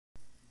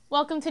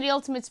Welcome to the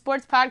Ultimate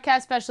Sports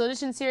Podcast Special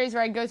Edition Series,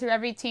 where I go through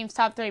every team's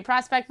top 30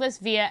 prospect list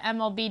via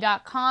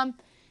MLB.com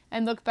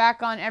and look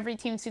back on every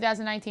team's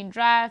 2019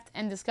 draft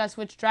and discuss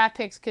which draft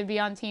picks could be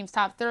on teams'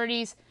 top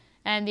 30s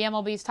and the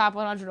MLB's top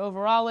 100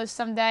 overall list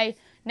someday.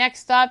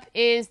 Next up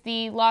is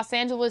the Los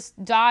Angeles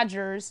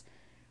Dodgers.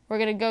 We're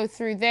going to go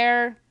through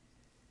their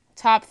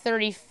top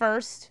 30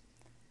 first.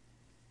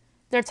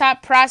 Their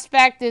top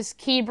prospect is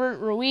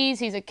Keibert Ruiz.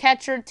 He's a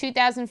catcher,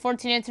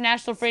 2014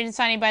 international free agent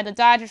signing by the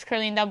Dodgers,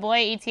 currently in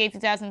AA, ETA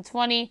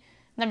 2020,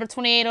 number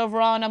 28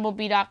 overall on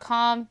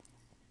MLB.com.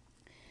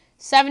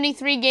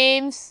 73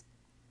 games,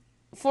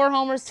 4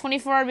 homers,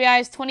 24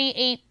 RBIs,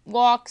 28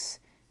 walks,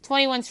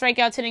 21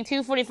 strikeouts, hitting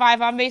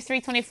 .245, on base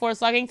 .324,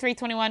 slugging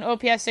 .321,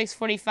 OPS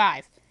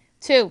 .645.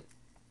 2.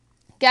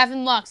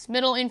 Gavin Lux,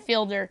 middle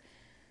infielder,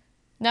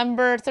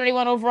 number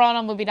 31 overall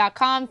on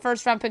MLB.com,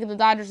 first round pick of the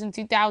Dodgers in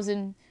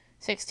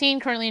 2016,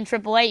 currently in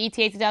AAA,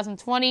 ETA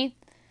 2020.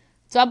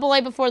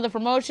 AA before the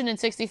promotion in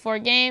 64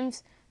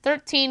 games,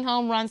 13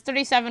 home runs,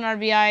 37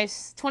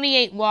 RBIs,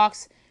 28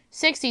 walks,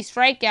 60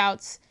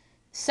 strikeouts,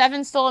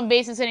 7 stolen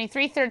bases, hitting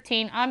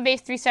 .313, on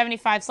base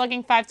 .375,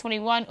 slugging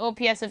 .521,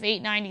 OPS of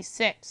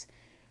 .896.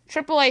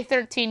 AAA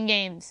 13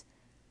 games,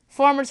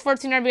 4 homers,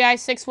 14 RBIs,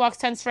 6 walks,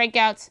 10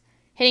 strikeouts,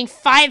 hitting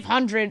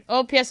 .500,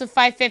 OPS of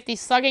 .550,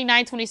 slugging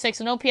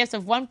 .926, and OPS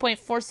of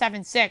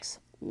 1.476.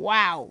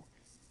 Wow.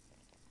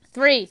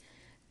 3.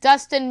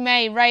 Dustin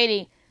May,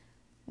 righty,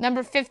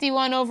 number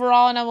 51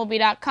 overall on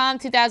MLB.com,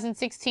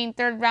 2016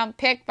 third-round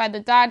pick by the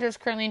Dodgers,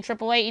 currently in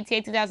AAA,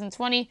 ETA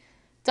 2020.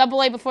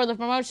 AA before the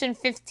promotion,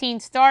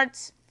 15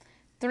 starts,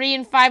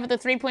 3-5 with a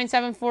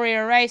 3.74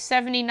 ERA,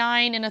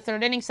 79 in a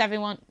third inning,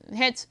 71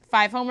 hits,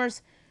 5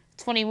 homers,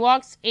 20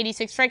 walks,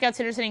 86 strikeouts,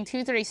 hitters hitting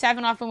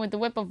 .237, often with the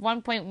whip of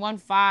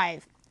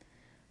 1.15.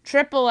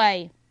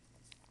 AAA,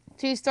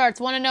 2 starts,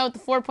 1-0 with the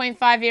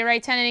 4.5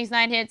 ERA, 10 innings,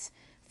 9 hits,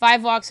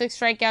 5 walks, 6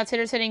 strikeouts,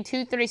 hitters hitting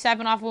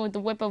 .237, often with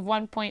the whip of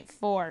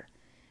 1.4.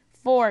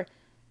 4.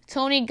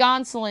 Tony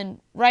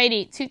Gonsolin,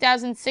 righty,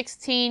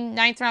 2016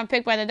 ninth-round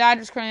pick by the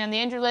Dodgers, currently on the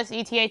injured list,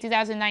 ETA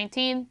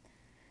 2019.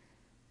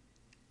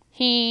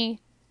 He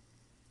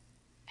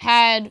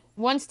had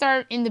 1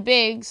 start in the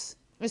bigs,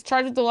 was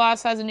charged with the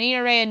loss, has an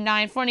ERA of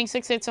 9, 4 innings,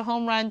 6 hits, a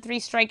home run, 3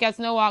 strikeouts,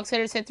 no walks,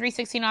 hitters hit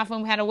 .316 off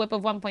him, had a whip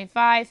of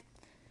 1.5.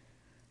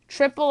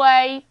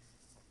 AAA,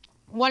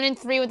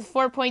 1-3 with a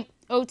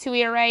 4.02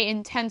 ERA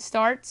in 10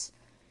 starts,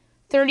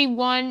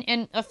 31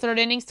 in a third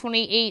innings,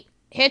 28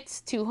 hits,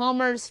 2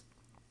 homers,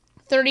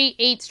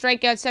 38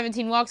 strikeouts,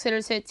 17 walks,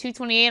 hitters hit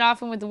 .228 off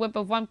him with a whip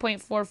of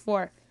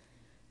 1.44.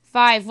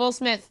 5. Will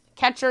Smith,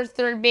 catcher,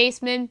 third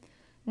baseman,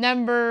 he's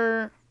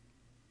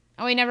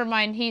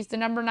the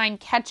number 9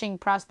 catching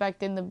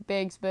prospect in the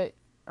bigs,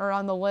 or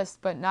on the list,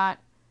 but not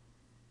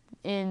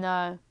in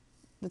the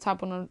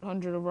top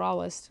 100 overall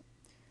list.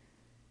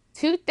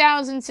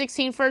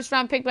 2016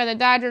 first-round pick by the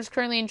Dodgers,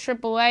 currently in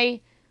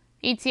AAA,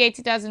 ETA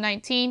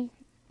 2019.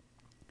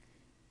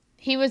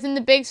 He was in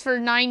the bigs for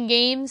 9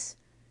 games,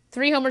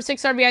 3 homers,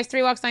 6 RBIs,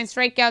 3 walks, 9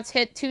 strikeouts,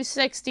 hit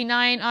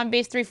 .269, on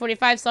base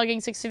 .345, slugging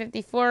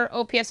 .654,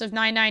 OPS of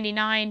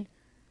 .999.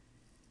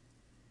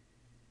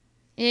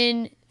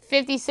 In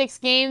 56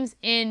 games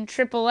in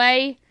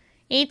AAA,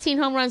 18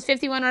 home runs,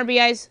 51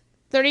 RBIs,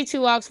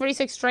 32 walks,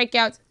 46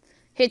 strikeouts,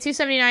 hit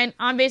 .279,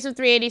 on base of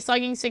 .380,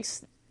 slugging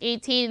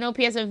 .618, and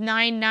OPS of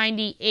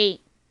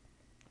 .998.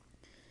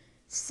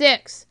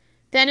 6.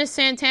 Dennis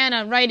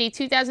Santana, righty,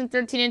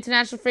 2013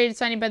 international free agent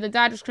signing by the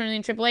Dodgers, currently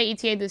in AAA,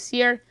 ETA this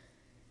year.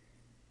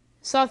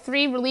 Saw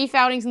 3 relief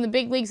outings in the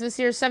big leagues this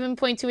year,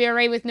 7.2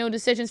 ERA with no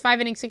decisions,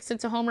 5 innings, 6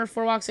 hits, a homer,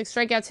 4 walks, 6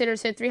 strikeouts,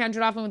 hitters hit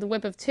 .300 off him with a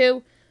whip of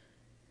 2.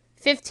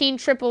 15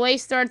 AAA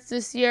starts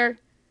this year,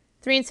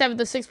 3-7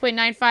 with a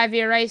 6.95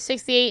 ERA,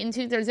 68 in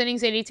 2/3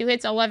 innings, 82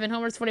 hits, 11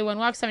 homers, 41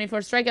 walks, 74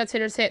 strikeouts,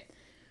 hitters hit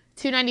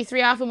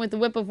 .293 off him with a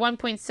whip of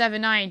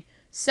 1.79.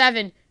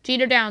 7.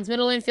 Jeter Downs,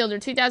 middle infielder,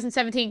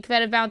 2017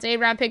 competitive bounce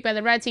A-round pick by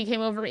the Reds. He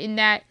came over in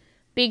that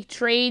big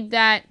trade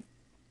that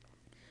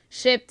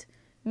shipped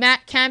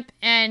Matt Kemp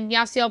and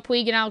Yasiel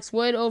Puig and Alex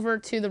Wood over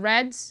to the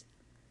Reds.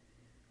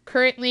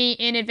 Currently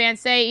in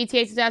Advanced A,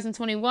 ETA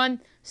 2021,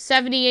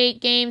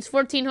 78 games,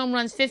 14 home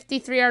runs,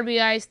 53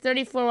 RBIs,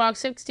 34 walks,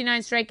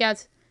 69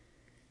 strikeouts,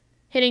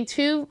 hitting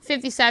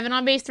 .257,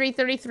 on base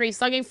 .333,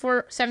 slugging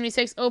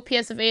 .476,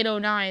 OPS of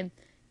 .809.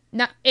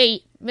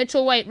 8.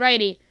 Mitchell White,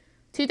 righty,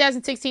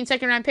 2016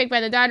 second-round pick by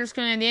the Dodgers,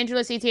 currently on the injured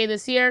list, ETA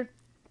this year.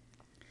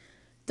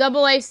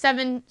 AA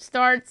 7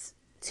 starts,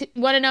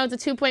 1-0 with a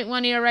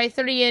 2.1 ERA,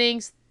 30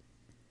 innings,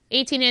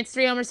 18 hits,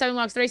 3 homers, 7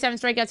 walks, 37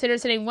 strikeouts,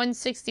 hitters hitting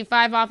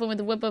 .165 off him with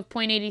a whip of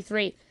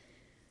 .83.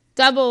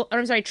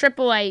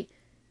 AAA,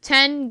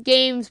 10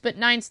 games but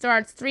 9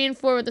 starts,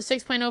 3-4 with a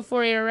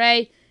 6.04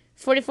 ERA,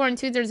 44 in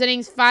 2/3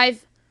 innings,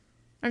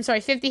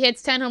 50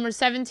 hits, 10 homers,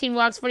 17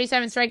 walks,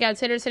 47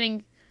 strikeouts, hitters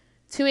hitting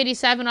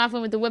 .287 off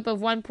him with a whip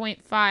of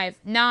 1.5.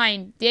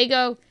 9.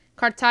 Diego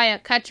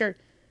Cartaya, catcher,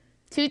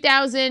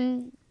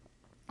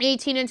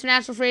 2018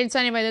 international free agent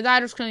signing by the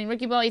Dodgers, currently in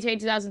rookie ball, ETA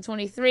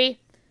 2023.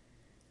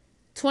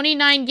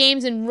 29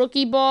 games in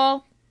rookie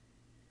ball,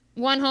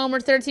 1 homer,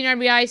 13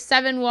 RBIs,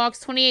 7 walks,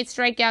 28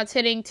 strikeouts,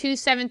 hitting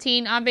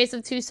 .217, on base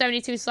of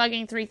 .272,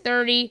 slugging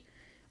 .330,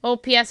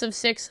 OPS of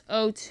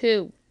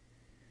 .602.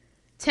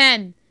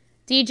 10.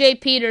 DJ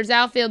Peters,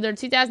 outfielder,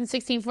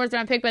 2016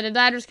 fourth-round pick by the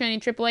Dodgers, currently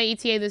AAA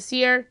ETA this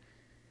year.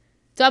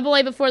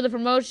 AA before the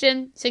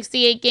promotion,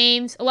 68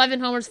 games, 11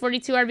 homers,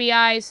 42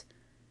 RBIs,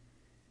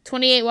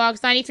 28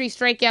 walks, 93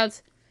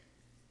 strikeouts,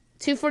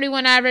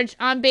 .241 average,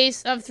 on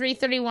base of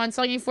 .331,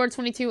 slugging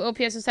 .422,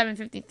 OPS of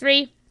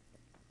 .753.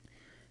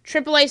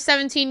 AAA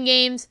 17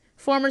 games,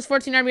 4 homers,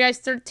 14 RBIs,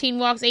 13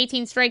 walks,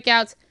 18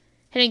 strikeouts,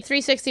 hitting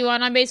 .361,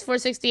 on base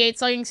 .468,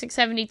 slugging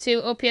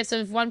 .672, OPS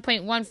of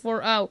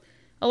 1.140.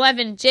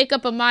 11.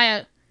 Jacob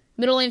Amaya,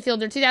 middle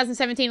infielder,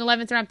 2017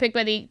 11th round pick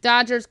by the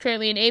Dodgers,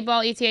 currently an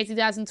A-ball, ETA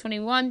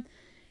 2021.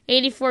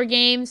 84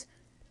 games,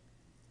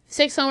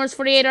 6 homers,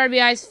 48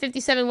 RBIs,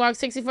 57 walks,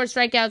 64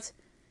 strikeouts,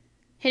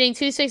 hitting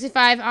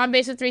 .265, on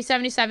base of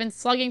 .377,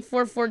 slugging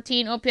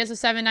 .414, OPS of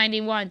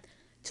 .791.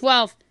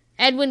 12.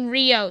 Edwin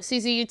Rio,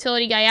 sees a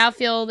utility guy,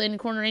 outfield and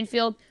corner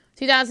infield,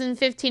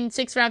 2015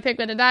 6th round pick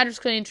by the Dodgers,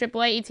 currently in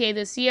AAA, ETA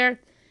this year.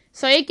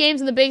 So 8 games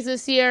in the bigs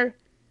this year,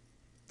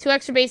 2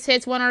 extra base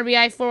hits, 1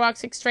 RBI, 4 walks,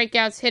 6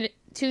 strikeouts, hit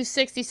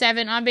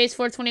 .267, on base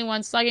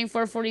 .421, slugging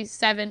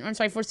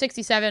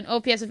 .467,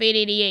 OPS of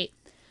 .888.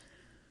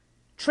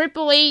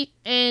 888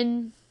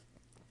 in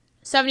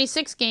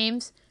 76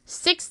 games,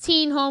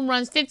 16 home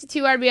runs,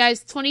 52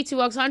 RBIs, 22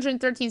 walks,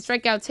 113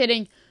 strikeouts,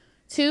 hitting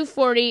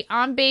 .240,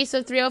 on base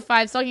of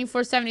 .305, slugging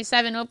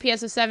 .477,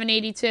 OPS of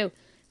 .782.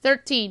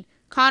 13.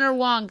 Connor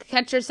Wong,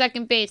 catcher,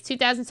 second base,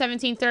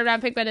 2017 third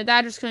round pick by the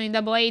Dodgers, currently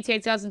AA, ETA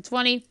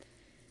 2020.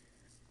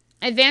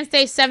 Advanced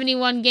day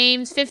 71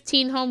 games,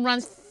 15 home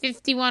runs,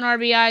 51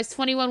 RBIs,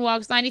 21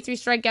 walks, 93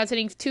 strikeouts,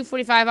 hitting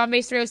 .245, on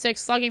base .306,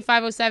 slugging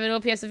 .507,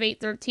 OPS of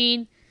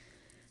 .813.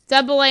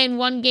 AA in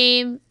 1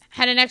 game,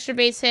 had an extra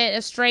base hit, a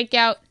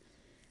strikeout,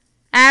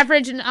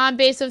 average and on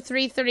base of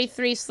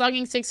 .333,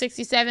 slugging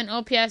 .667,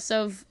 OPS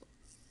of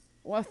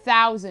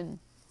 1,000.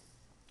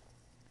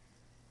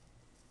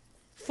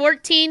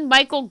 14.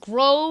 Michael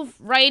Grove,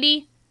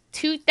 righty,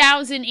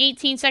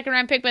 2018 second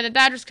round pick by the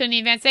Dodgers, currently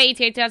advanced day,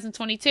 ETA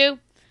 2022.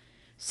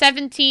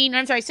 16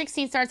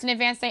 starts in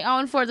advanced day,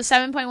 0-4, the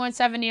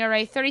 7.17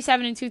 ERA,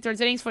 37 and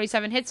 2/3 innings,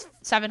 47 hits,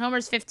 7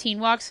 homers, 15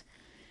 walks,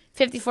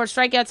 54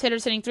 strikeouts,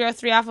 hitters hitting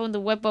 .303 off with a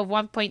whip of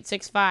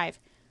 1.65.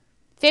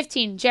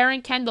 15.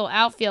 Jaron Kendall,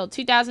 outfield,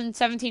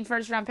 2017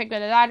 first round pick by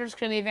the Dodgers,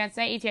 currently advanced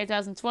day, ETA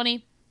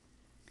 2020.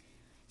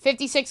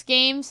 56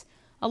 games,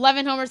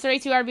 11 homers,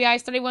 32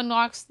 RBIs, 31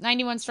 walks,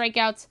 91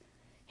 strikeouts,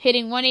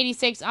 hitting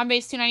 .186, on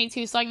base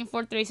 .292, slugging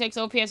 .436,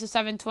 OPS of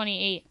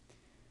 .728.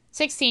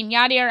 16.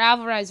 Yadier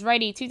Alvarez,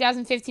 righty,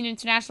 2015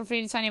 international free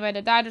agent signing by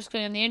the Dodgers,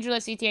 currently on the injury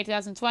list, ETA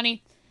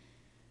 2020.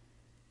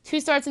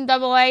 2 starts in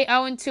AA,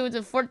 0-2 with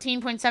a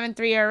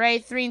 14.73 ERA,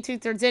 3 and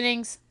 2/3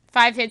 innings,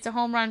 5 hits, a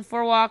home run,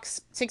 4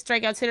 walks, 6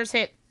 strikeouts, hitters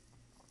hit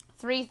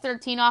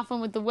 .313 off him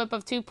with the whip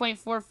of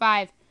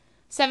 2.45.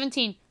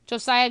 17.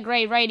 Josiah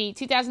Gray, righty,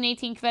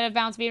 2018 competitive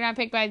balance B-round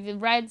pick by the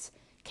Reds,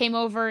 came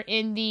over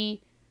in the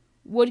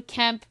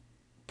Woodkemp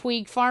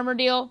Puig Farmer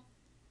deal,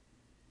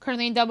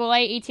 currently in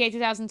AA, ETA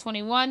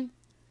 2021.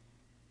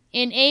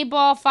 In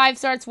A-ball, 5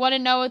 starts,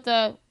 1-0 with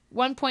a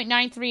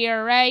 1.93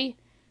 ERA,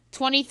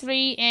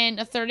 23 and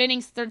a third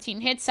innings,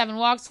 13 hits, 7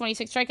 walks,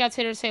 26 strikeouts,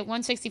 hitters hit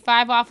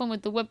 .165 off him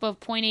with the whip of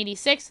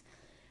 .86.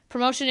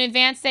 Promotion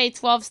advanced day,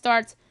 12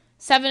 starts,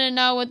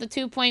 7-0 with a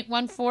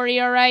 2.14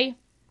 ERA,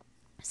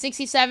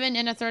 67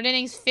 and a third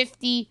innings,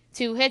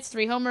 52 hits,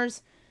 3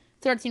 homers,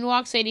 13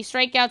 walks, 80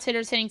 strikeouts,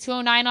 hitters hitting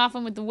 .209 off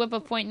him with the whip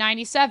of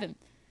 .97.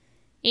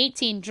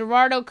 18.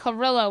 Gerardo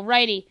Carrillo,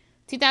 righty,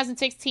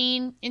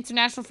 2016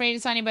 international free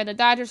agent signing by the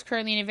Dodgers,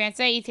 currently in advanced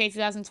day, ETA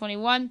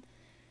 2021.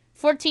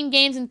 14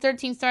 games and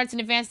 13 starts in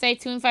advanced day,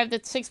 2-5 to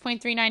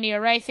 6.39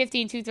 ERA,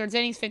 50 and 2/3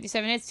 innings,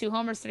 57 hits, 2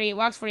 homers, 38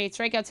 walks, 48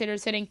 strikeouts,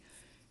 hitters hitting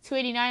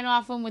 .289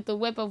 off him with the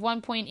whip of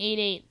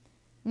 1.88.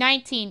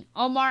 19.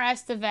 Omar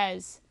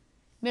Estevez,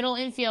 middle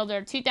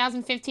infielder,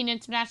 2015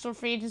 international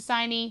free agent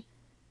signee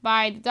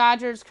by the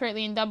Dodgers,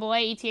 currently in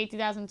AA, ETA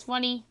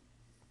 2020.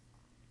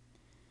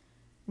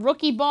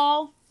 Rookie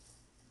ball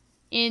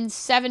in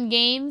 7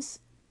 games,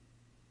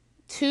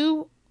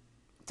 2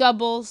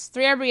 doubles,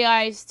 3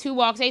 RBIs, 2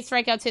 walks, 8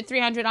 strikeouts, hit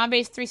 .300, on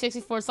base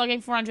 .364,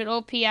 slugging .400,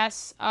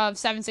 OPS of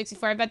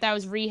 .764. I bet that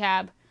was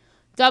rehab.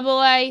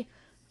 AA,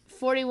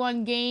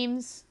 41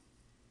 games,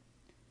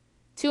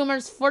 2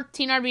 homers,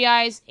 14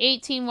 RBIs,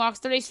 18 walks,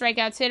 30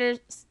 strikeouts,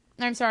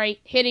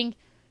 hitting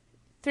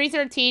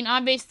 .313,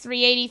 on base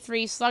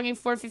 .383, slugging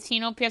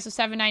 .415, OPS of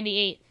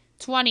 .798.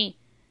 20.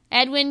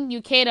 Edwin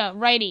Uceda,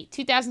 righty,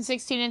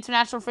 2016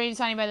 international free agent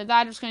signing by the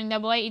Dodgers, currently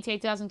AA, ETA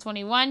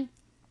 2021.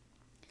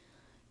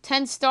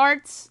 10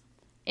 starts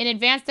in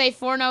advanced day,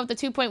 4-0 with a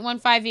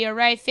 2.15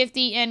 ERA,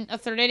 50 and a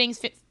third innings,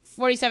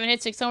 47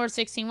 hits, 6 homers,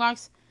 16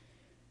 walks,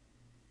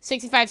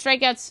 65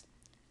 strikeouts,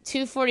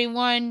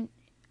 241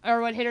 are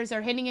what hitters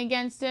are hitting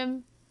against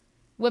him,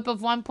 whip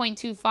of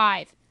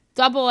 1.25.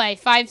 AA,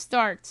 8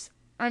 starts,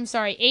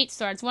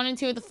 1 and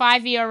 2 with a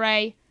 5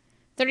 ERA,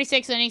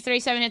 36 innings,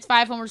 37 hits,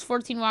 5 homers,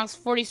 14 walks,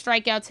 40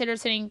 strikeouts,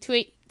 hitters hitting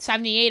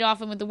 278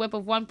 off him with a whip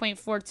of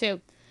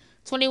 1.42.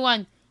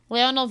 21.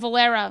 Leonel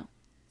Valera,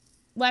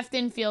 left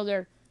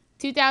infielder.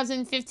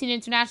 2015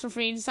 international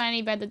free agent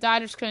signing by the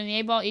Dodgers, currently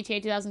A-ball,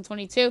 ETA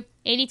 2022.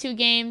 82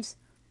 games,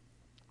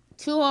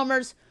 2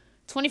 homers,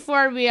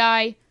 24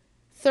 RBI,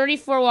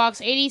 34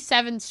 walks,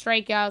 87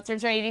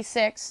 strikeouts,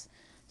 86.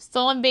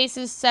 Stolen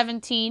bases,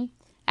 17.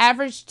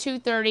 Average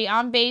 230,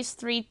 on base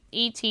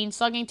 318,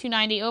 slugging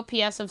 290,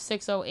 OPS of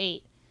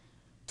 608.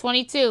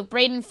 22.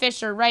 Braden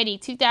Fisher, righty,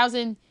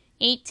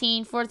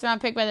 2018 fourth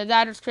round pick by the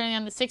Dodgers, currently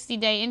on the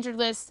 60-day injured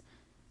list.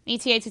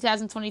 ETA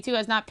 2022,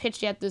 has not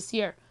pitched yet this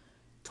year.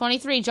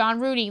 23. John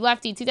Rudy,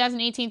 lefty,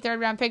 2018 third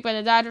round pick by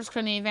the Dodgers,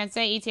 currently advanced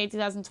A, ETA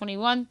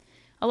 2021.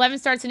 11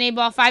 starts in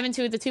A-ball,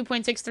 5-2 with a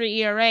 2.63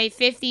 ERA,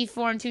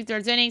 54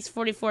 2/3 innings,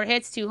 44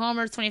 hits, 2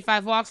 homers,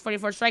 25 walks,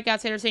 44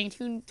 strikeouts, hitters hitting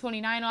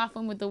 229 off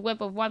him with a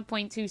whip of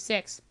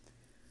 1.26.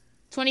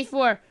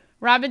 24.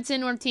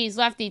 Robinson Ortiz,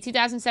 lefty,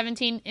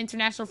 2017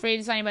 international free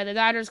agent signing by the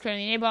Dodgers,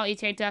 currently in A-ball,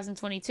 ETA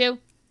 2022.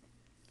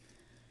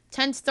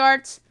 10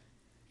 starts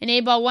in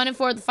A-ball,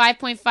 1-4 with a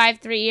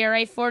 5.53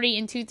 ERA,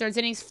 40 2/3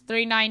 innings,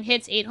 39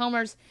 hits, 8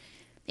 homers,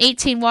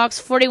 18 walks,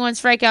 41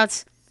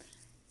 strikeouts.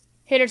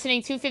 Hitters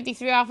hitting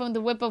 253 off him with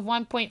a whip of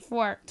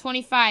 1.4.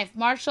 25.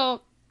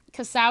 Marshall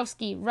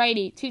Kasowski,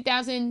 righty,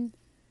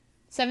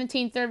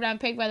 2017 third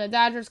round pick by the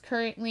Dodgers,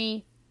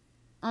 currently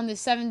on the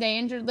 7-day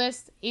injured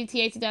list,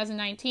 ETA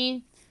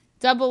 2019.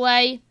 Double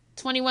A,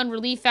 21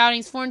 relief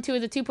outings, 4-2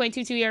 with a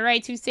 2.22 ERA,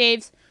 2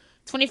 saves,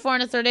 24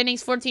 1/3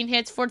 innings, 14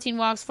 hits, 14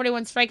 walks,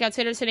 41 strikeouts,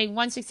 hitters hitting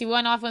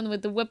 161 off him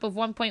with a whip of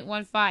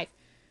 1.15.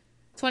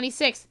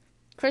 26.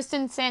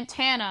 Kristen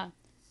Santana,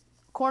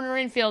 corner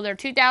infielder,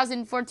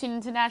 2014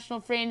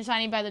 international free agent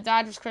signing by the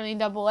Dodgers, currently in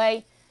Double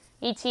A,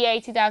 ETA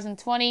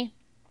 2020.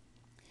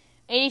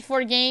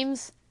 84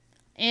 games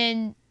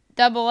in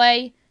Double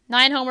A,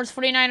 9 homers,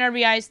 49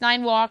 RBIs,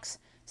 9 walks,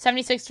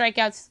 76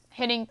 strikeouts,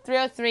 hitting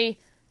 .303,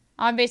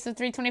 on base of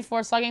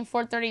 .324, slugging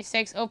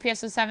 .436,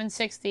 OPS of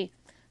 .760.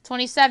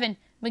 27.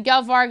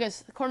 Miguel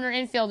Vargas, corner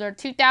infielder,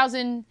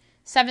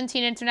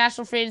 2017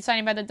 international free agent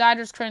signing by the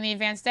Dodgers, currently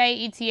advanced A,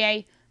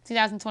 ETA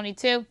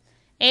 2022.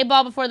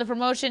 A-ball before the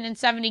promotion in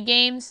 70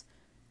 games.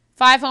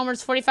 5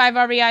 homers, 45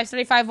 RBIs,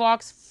 35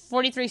 walks,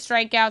 43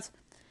 strikeouts.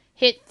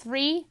 Hit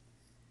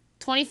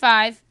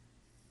 .325,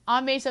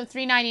 on base of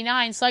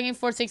 .399, slugging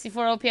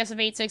 .464, OPS of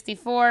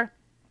 .864.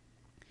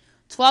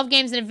 12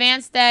 games in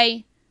advanced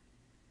day.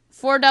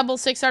 4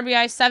 doubles, 6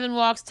 RBIs, 7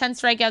 walks, 10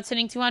 strikeouts,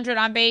 hitting .200,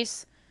 on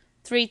base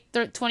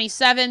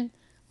 .327,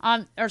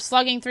 or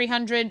slugging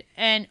 .300,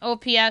 and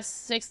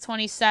OPS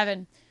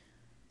 .627.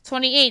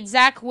 28.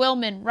 Zach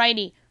Willman,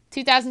 righty,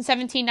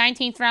 2017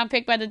 19th round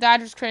pick by the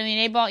Dodgers, currently in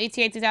A-ball,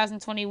 ETA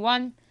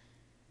 2021.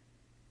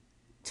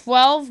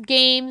 12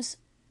 games,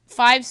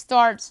 5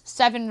 starts,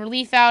 7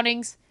 relief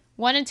outings,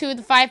 1-2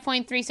 with a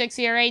 5.36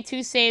 ERA,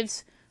 2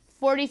 saves,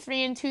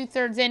 43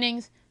 2/3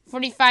 innings,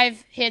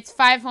 45 hits,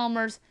 5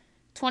 homers,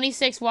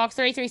 26 walks,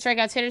 33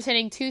 strikeouts, hitters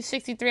hitting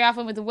 .263 off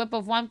him with a whip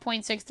of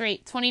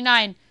 1.63.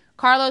 29.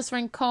 Carlos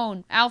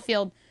Rincon,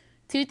 outfield,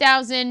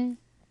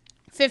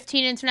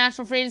 2015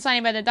 international free agent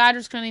signing by the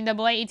Dodgers, currently in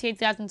Double A, ETA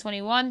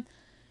 2021.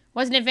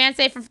 Was an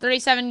advanced A for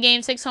 37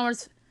 games, 6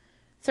 homers,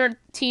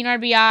 13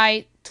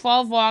 RBI,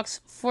 12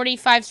 walks,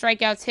 45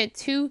 strikeouts, hit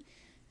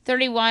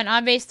 .231,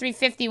 on base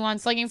 .351,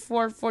 slugging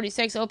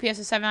 .446, OPS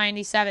of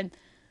 .797.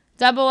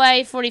 Double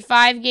A,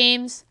 45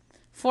 games,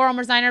 4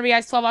 homers, 9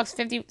 RBIs, 12 walks,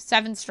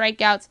 57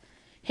 strikeouts,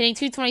 hitting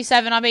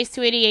 .227, on base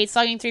 .288,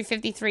 slugging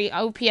 .353,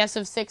 OPS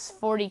of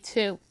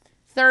 .642.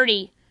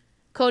 30.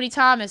 Cody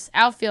Thomas,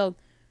 outfield,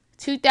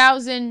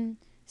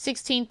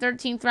 2016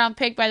 13th round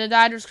pick by the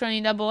Dodgers, currently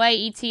in Double A,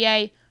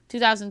 ETA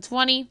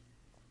 2020.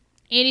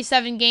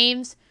 87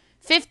 games,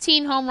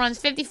 15 home runs,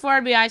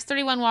 54 RBIs,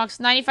 31 walks,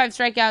 95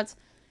 strikeouts,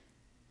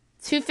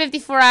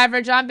 .254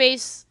 average, on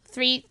base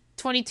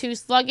 .322,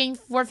 slugging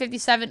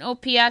 .457,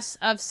 OPS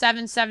of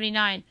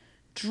 .779.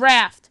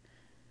 Draft.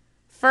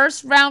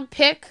 First round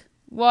pick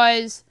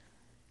was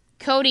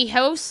Cody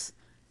House,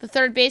 the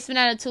third baseman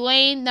out of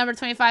Tulane, number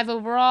 25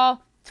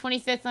 overall,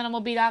 25th on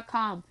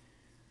MLB.com.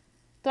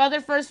 The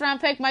other first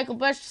round pick, Michael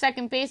Busch,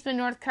 second baseman,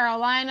 North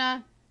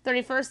Carolina,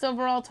 31st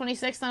overall,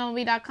 26th on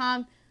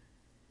MLB.com.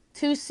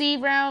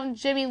 2C round,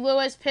 Jimmy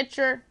Lewis,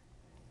 pitcher,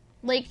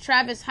 Lake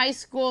Travis High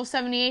School,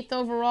 78th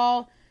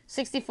overall,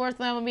 64th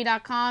on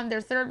MLB.com.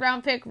 Their third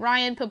round pick,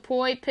 Ryan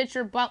Papoy,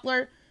 pitcher,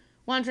 Butler,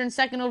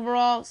 102nd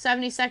overall,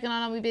 72nd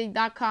on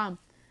MLB.com.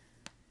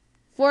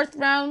 Fourth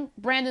round,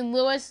 Brandon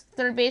Lewis,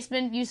 third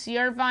baseman, UC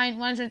Irvine,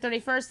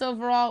 131st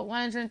overall,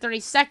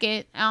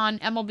 132nd on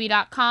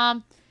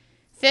MLB.com.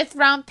 Fifth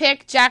round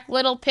pick, Jack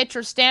Little,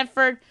 pitcher,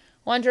 Stanford,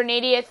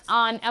 180th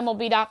on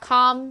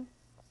MLB.com.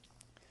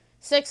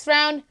 Sixth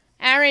round,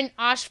 Aaron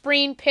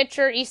Oshbreen,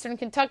 pitcher, Eastern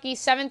Kentucky.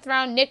 Seventh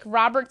round, Nick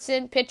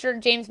Robertson, pitcher,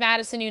 James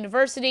Madison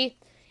University.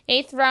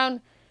 Eighth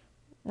round,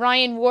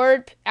 Ryan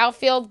Ward,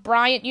 outfield,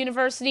 Bryant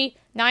University.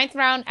 Ninth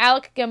round,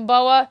 Alec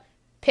Gamboa,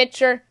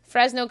 pitcher,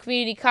 Fresno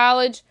Community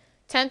College.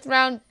 10th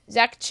round,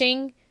 Zach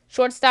Ching,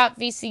 shortstop,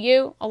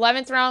 VCU.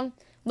 11th round,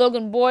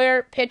 Logan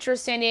Boyer, pitcher,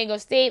 San Diego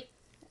State.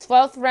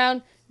 12th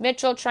round,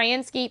 Mitchell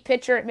Tryansky,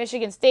 pitcher,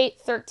 Michigan State.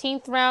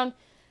 13th round,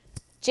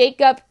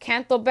 Jacob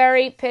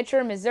Cantleberry,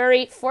 pitcher,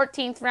 Missouri.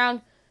 14th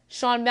round,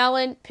 Sean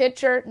Mellon,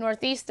 pitcher,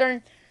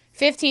 Northeastern.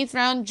 15th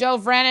round, Joe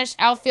Vranish,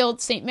 outfield,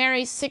 St.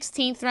 Mary's.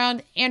 16th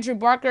round, Andrew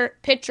Barker,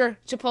 pitcher,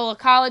 Chipola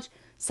College.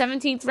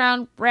 17th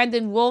round,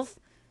 Brandon Wolf,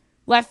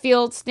 left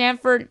field,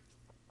 Stanford.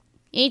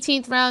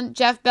 18th round,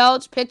 Jeff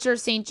Belch, pitcher,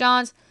 St.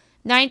 John's.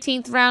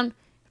 19th round,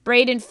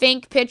 Braden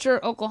Fink,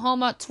 pitcher,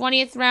 Oklahoma.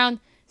 20th round,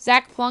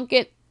 Zach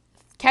Plunkett,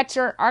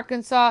 catcher,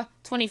 Arkansas.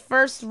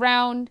 21st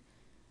round,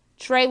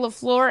 Trey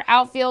LaFleur,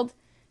 outfield,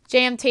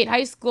 J.M. Tate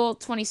High School.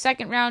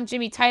 22nd round,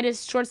 Jimmy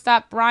Titus,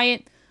 shortstop,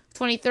 Bryant.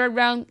 23rd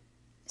round,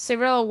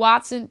 Cyrilla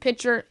Watson,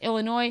 pitcher,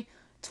 Illinois.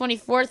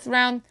 24th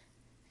round,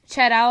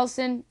 Chad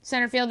Allison,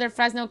 center fielder,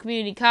 Fresno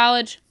Community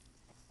College.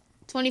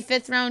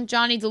 25th round,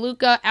 Johnny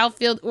DeLuca,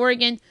 outfield,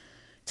 Oregon.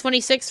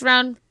 26th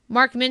round,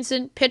 Mark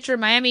Minson, pitcher,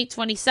 Miami.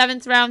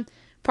 27th round,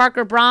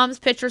 Parker Brahms,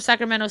 pitcher,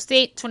 Sacramento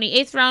State.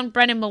 28th round,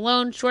 Brennan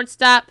Malone,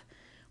 shortstop,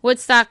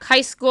 Woodstock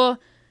High School.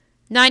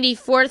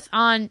 94th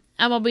on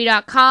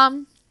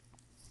MLB.com.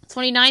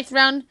 29th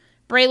round,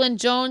 Braylon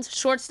Jones,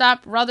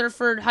 shortstop,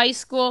 Rutherford High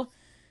School.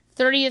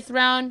 30th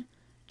round,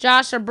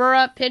 Josh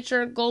Abura,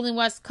 pitcher, Golden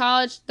West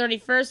College.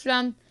 31st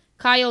round,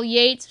 Kyle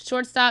Yates,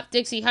 shortstop,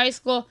 Dixie High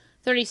School.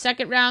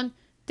 32nd round,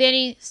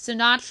 Danny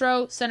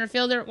Sinatro, center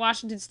fielder,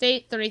 Washington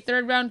State.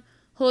 33rd round,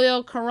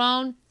 Julio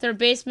Caron, third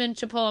baseman,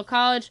 Chipola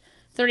College.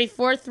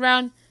 34th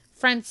round,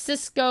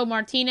 Francisco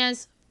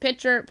Martinez,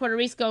 pitcher, Puerto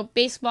Rico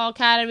Baseball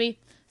Academy.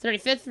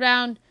 35th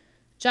round,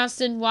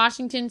 Justin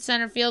Washington,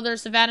 center fielder,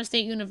 Savannah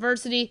State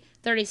University.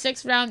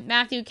 36th round,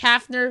 Matthew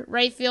Kaffner,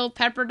 right field,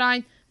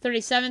 Pepperdine.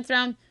 37th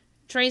round,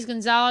 Trace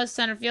Gonzalez,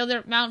 center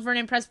fielder, Mount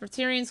Vernon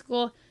Presbyterian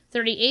School.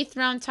 38th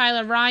round,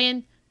 Tyler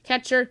Ryan,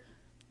 catcher,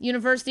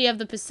 University of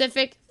the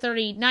Pacific.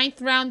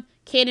 39th round,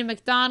 Caden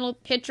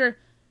McDonald, pitcher,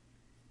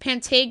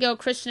 Pantego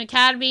Christian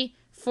Academy.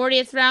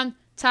 40th round,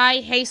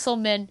 Ty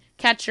Haselman,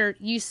 catcher,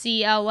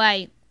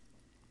 UCLA.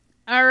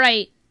 All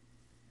right.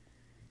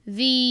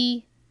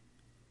 The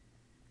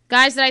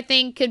guys that I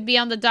think could be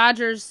on the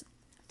Dodgers'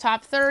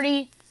 top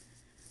 30.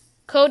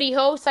 Cody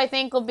Host, I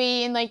think, will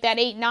be in like that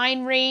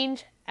 8-9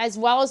 range, as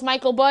well as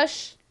Michael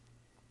Busch.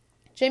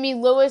 Jimmy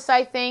Lewis,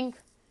 I think,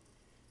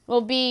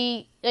 will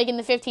be like in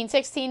the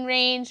 15-16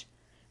 range.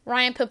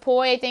 Ryan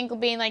Papoy, I think, will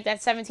be in like that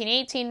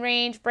 17-18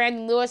 range.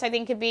 Brandon Lewis, I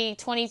think, could be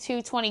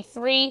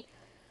 22-23.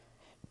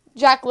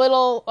 Jack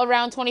Little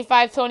around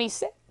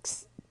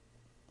 25-26.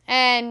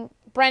 And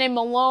Brennan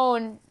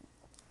Malone,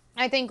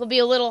 I think, will be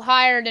a little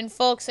higher than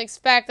folks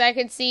expect. I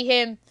could see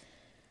him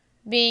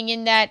being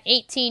in that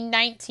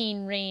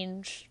 18-19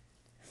 range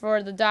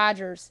for the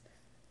Dodgers.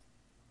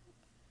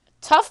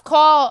 Tough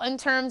call in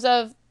terms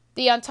of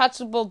the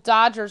untouchable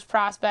Dodgers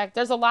prospect.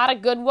 There's a lot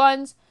of good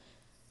ones,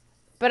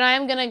 but I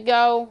am going to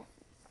go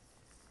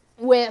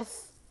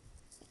with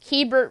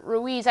Keibert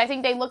Ruiz. I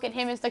think they look at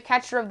him as the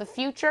catcher of the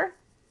future,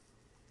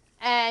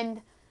 and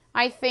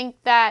I think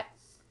that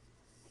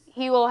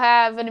he will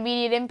have an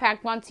immediate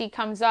impact once he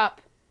comes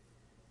up.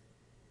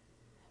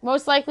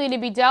 Most likely to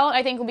be dealt,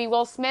 I think, will be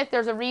Will Smith.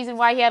 There's a reason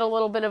why he had a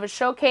little bit of a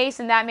showcase,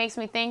 and that makes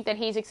me think that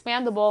he's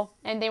expandable,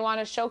 and they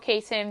want to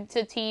showcase him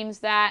to teams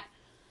that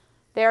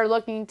they're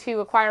looking to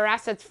acquire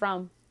assets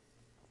from.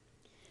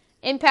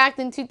 Impact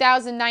in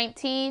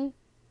 2019,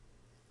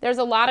 there's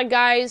a lot of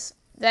guys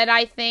that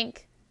I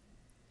think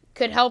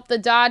could help the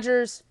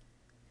Dodgers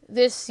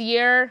this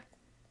year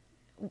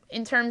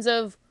in terms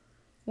of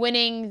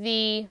winning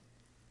the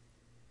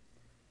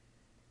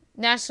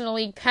National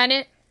League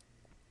pennant.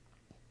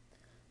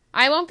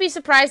 I won't be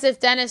surprised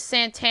if Dennis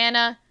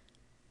Santana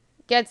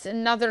gets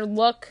another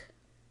look.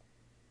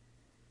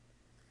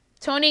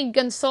 Tony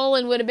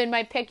Gonsolin would have been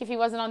my pick if he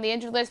wasn't on the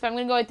injured list, but I'm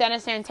going to go with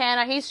Dennis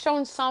Santana. He's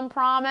shown some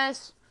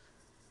promise,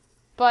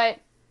 but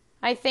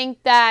I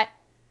think that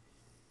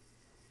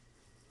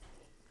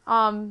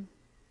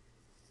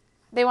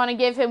they want to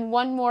give him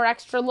one more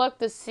extra look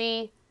to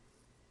see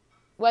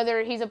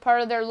whether he's a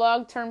part of their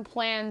long-term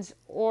plans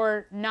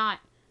or not.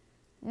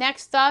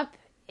 Next up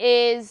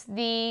is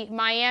the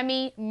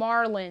Miami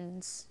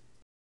Marlins.